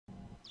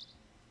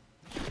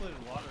play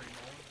the lottery,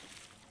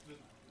 Nolan.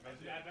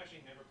 I've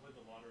actually never played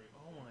the lottery.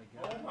 Oh my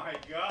god. Oh my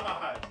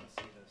god. Let's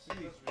see this. Look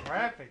at these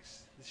graphics.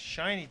 The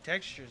shiny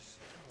textures.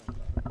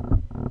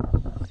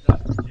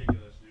 That's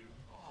ridiculous, dude.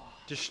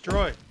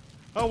 Destroyed.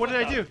 Oh, what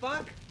did I do?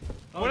 Fuck.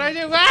 What did I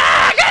do?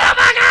 Ah! Get the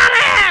fuck out of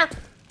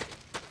here!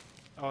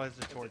 Oh, it's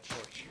a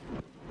torch.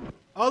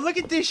 Oh, look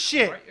at this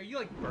shit. Are you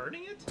like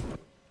burning it?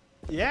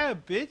 Yeah,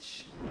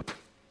 bitch.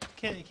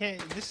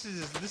 Can't. This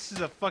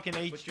is a fucking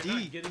HD. But you're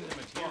not getting the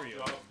material.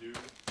 Fucked up, dude.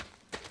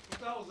 What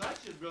the hell is that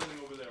shit building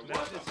over there? That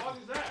What the is- fuck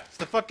is that? It's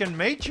the fucking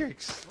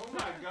Matrix. Oh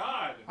my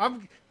god.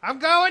 I'm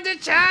going to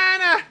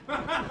China.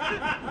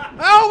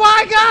 Oh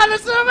my god,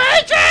 it's the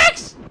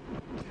Matrix!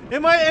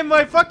 And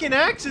my fucking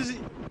axe is.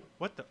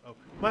 What the? Oh,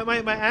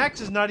 my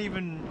axe is not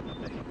even.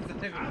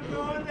 I'm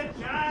going to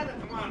China.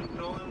 Come on,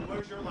 Nolan.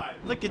 Where's your life?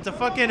 Look, it's a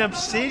fucking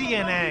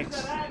obsidian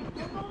axe.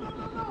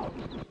 No.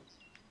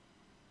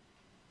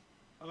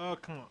 Oh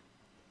come on.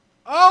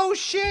 Oh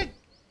shit!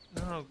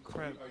 Oh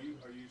crap. Are you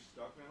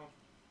stuck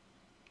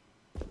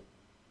now?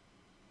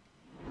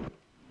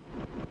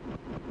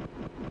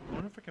 I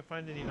wonder if I can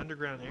find any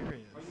underground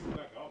areas. How you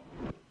back up?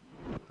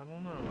 I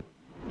don't know.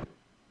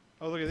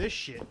 Oh, look at this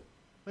shit.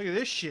 Look at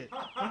this shit.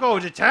 I'm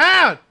going to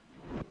town!